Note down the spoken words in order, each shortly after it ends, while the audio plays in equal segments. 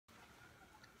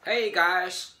Hey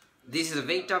guys, this is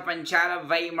Victor from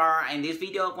channel.Victor, and this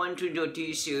video I'm going to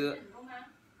introduce you,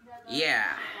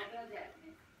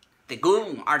 the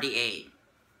Goon RDA.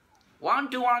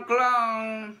 1-to-1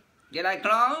 clone. You like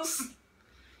clones?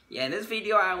 Yeah, in this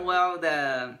video I wear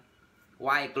the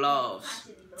white gloves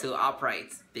to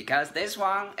operate because this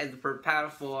one is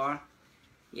prepared for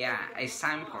a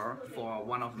sample for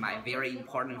one of my very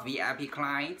important VIP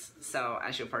clients, so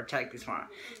I should protect this one.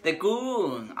 The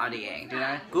Goon RDA,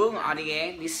 Goon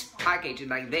RDA, this package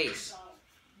like this.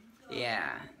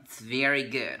 Yeah, it's very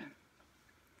good.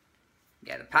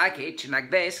 Yeah, the package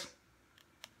like this.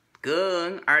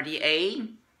 Goon RDA.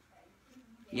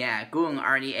 Yeah, Goon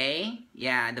RDA.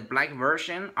 Yeah, the black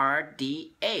version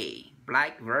RDA.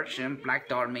 Black version, black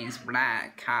dot means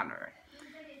black color.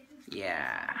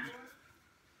 Yeah,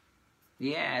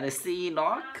 the C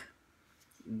lock,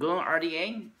 Goon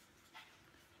RDA,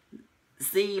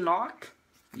 C lock.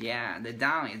 Yeah, the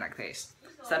down is like this.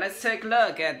 So let's take a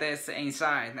look at this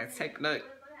inside. Let's take a look.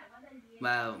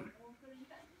 Well,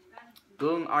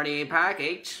 Goon RDA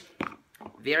package,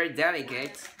 very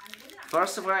delicate.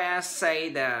 First of all, I say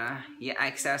the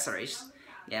accessories.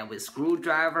 Yeah, with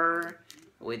screwdriver,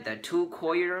 with the 2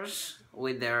 coils,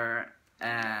 with their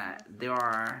there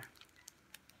are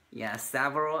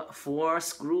four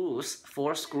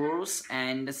screws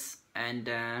and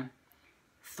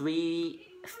 3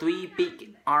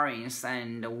 big O-rings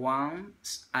and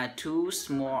 2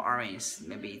 small O-rings.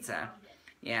 Maybe it's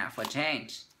for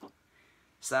change.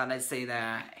 So let's say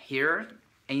that here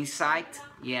inside,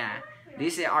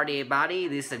 this is RDA body,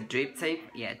 this is a drip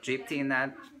tape, drip tape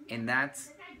in that.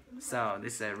 So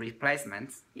this is a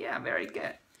replacement. Yeah, very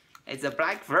good. It's a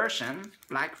black version.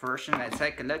 Let's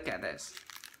take a look at this.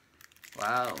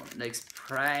 Wow, looks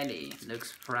pretty.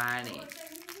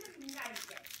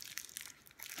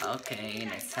 Okay,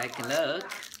 let's take a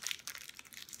look.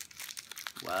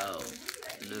 Wow,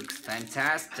 looks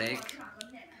fantastic.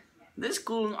 This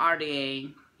Goon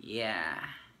RDA,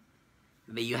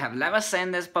 but you have never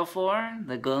seen this before,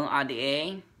 the Goon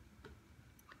RDA.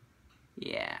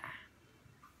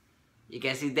 You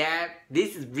can see that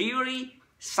this is really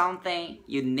something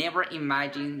you never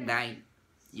imagined that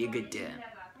you could do.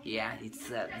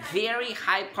 It's a very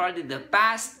high quality, the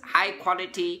best high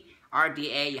quality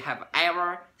RDA you have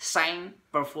ever seen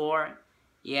before.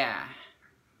 You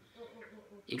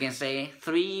can say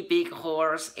 3 big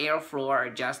holes, airflow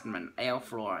adjustment,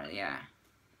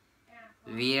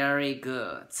 very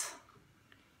good.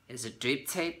 It's a drip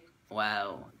tape.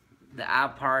 Wow, the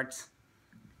up part,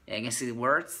 you can see the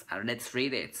words. Let's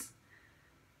read it.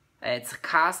 It's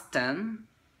custom,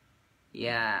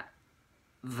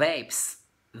 vapes,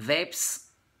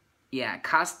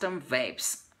 custom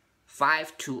vapes,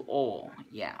 5-to-all,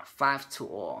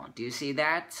 5-to-all. Do you see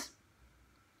that?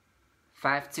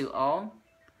 5-to-all.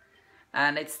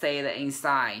 And let's say the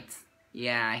inside.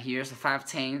 Here's a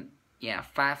 510,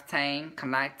 510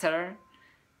 connector,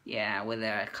 with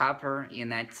a copper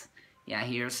in it.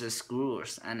 Here's the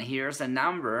screws, and here's the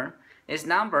number. Its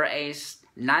number is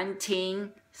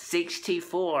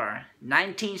 1964.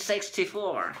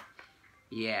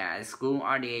 This Goon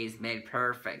RDA is made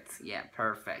perfect.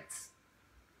 Perfect.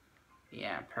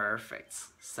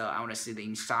 So I want to see the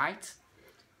inside.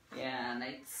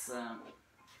 Let's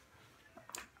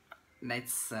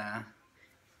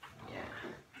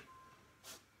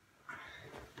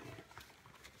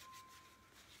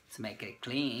make it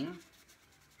clean.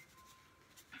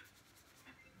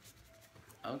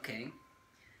 Okay.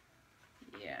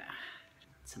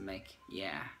 To make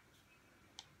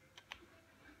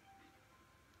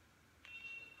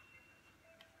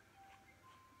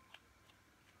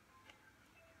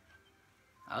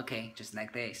Okay, just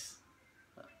like this.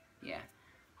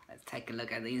 Let's take a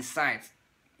look at the inside.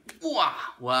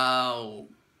 Wow,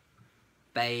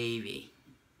 baby.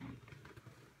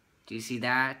 Do you see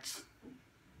that?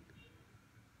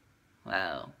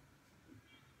 Wow.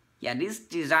 This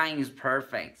design is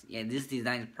perfect. You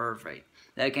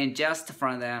can adjust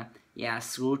from the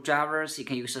screwdrivers. You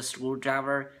can use a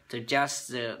screwdriver to adjust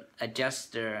the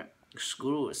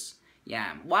screws.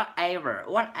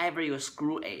 Whatever your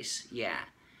screw is.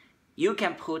 You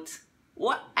can put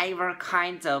whatever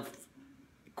kind of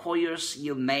coils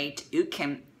you made. You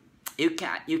can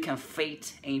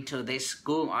fit into this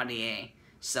Goon RDA.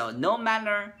 So no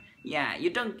matter, you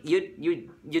don't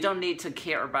need to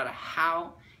care about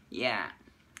how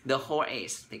the hole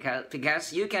is,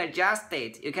 because you can adjust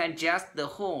it. You can adjust the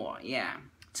hole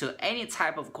to any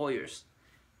type of coils.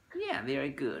 Very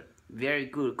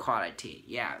good quality.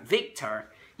 Victor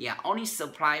only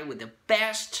supply with the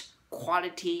best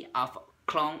quality of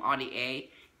clone RDA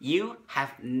you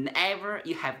have never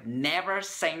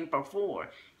seen before.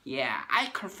 Yeah, I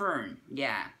confirm.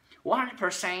 Yeah,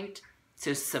 100%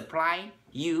 to supply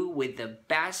you with the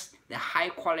best, the high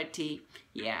quality.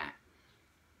 Yeah,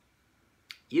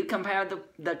 you compare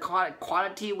the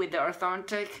quality with the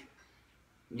authentic.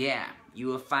 Yeah, you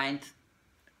will find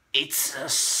it's the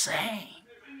same.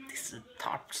 This is the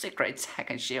top secrets I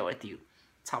can share with you.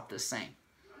 Top the same.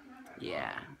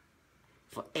 Yeah.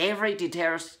 For every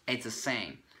details, it's the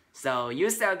same. So you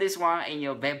sell this one in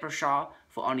your vapor shop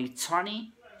for only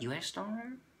 20 US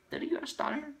dollar, 30 US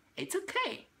dollar. It's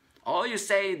okay. Or you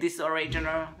say this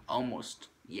original, almost.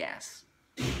 Yes.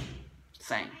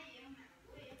 Same.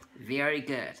 Very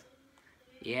good.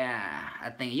 Yeah, I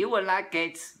think you will like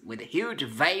it with huge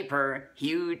vapor,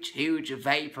 huge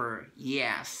vapor.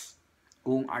 Yes,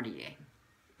 Goon RDA.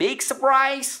 Big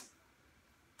surprise,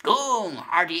 Goon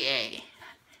RDA.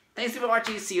 Thanks for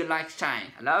watching. See you next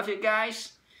time. I love you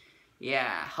guys.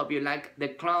 Yeah, hope you like the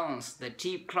clones, the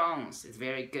cheap clones. It's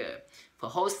very good. For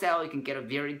wholesale, you can get a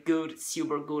very good,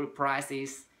 super good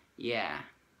prices. Yeah,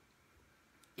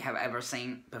 you have ever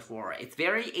seen before. It's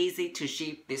very easy to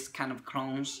ship this kind of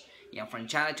clones. Yeah, from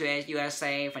China to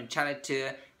USA, from China to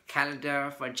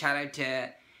Canada, from China to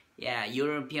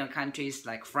European countries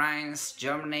like France,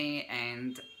 Germany,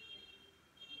 and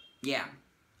yeah,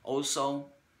 also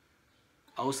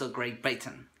Great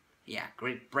Britain. Yeah,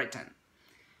 Great Britain.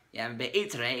 Yeah, but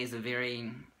Italy is very,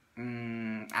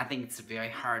 I think it's very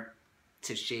hard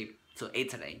to ship to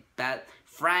Italy. But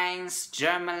France,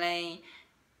 Germany,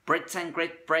 Britain,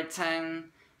 Great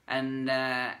Britain, and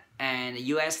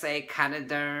USA,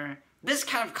 Canada, this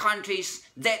kind of countries,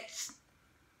 it's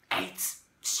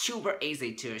super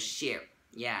easy to ship.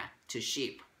 Yeah, to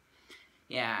ship.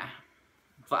 Yeah,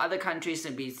 for other countries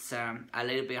it's a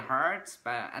little bit hard,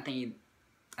 but I think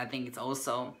it's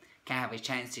also can have a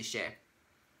chance to ship.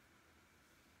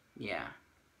 Yeah.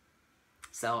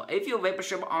 So if you're a vapor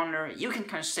shop owner, you can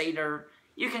consider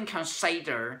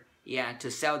yeah, to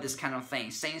sell this kind of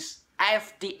thing. Since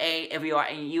FDA, if you are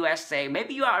in USA,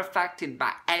 maybe you are affected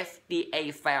by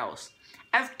FDA files.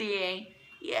 FDA,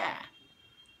 yeah,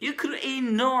 you could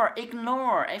ignore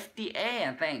FDA,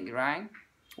 I think, right?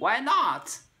 Why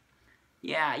not?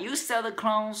 Yeah, you sell the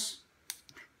clones,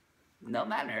 no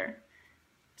matter.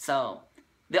 So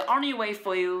the only way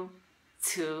for you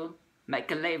to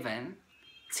make a living,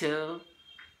 to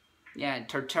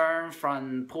turn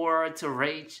from poor to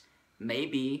rich,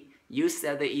 maybe you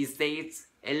sell the estates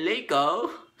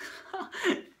illegal.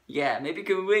 Yeah, maybe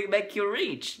can make you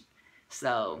rich.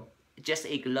 So just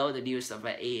ignore the news of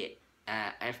FDA.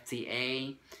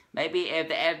 Maybe if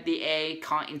the FDA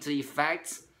come into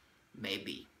effect,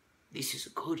 maybe this is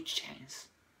a good chance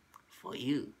for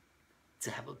you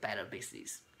to have a better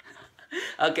business.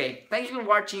 Okay, thank you for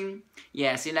watching.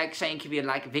 Yeah, see you next time. If you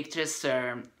like Victor's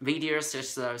videos,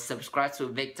 just subscribe to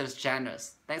Victor's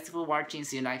channels. Thanks for watching.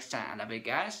 See you next time. I love you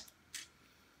guys.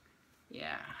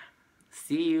 Yeah,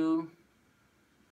 see you.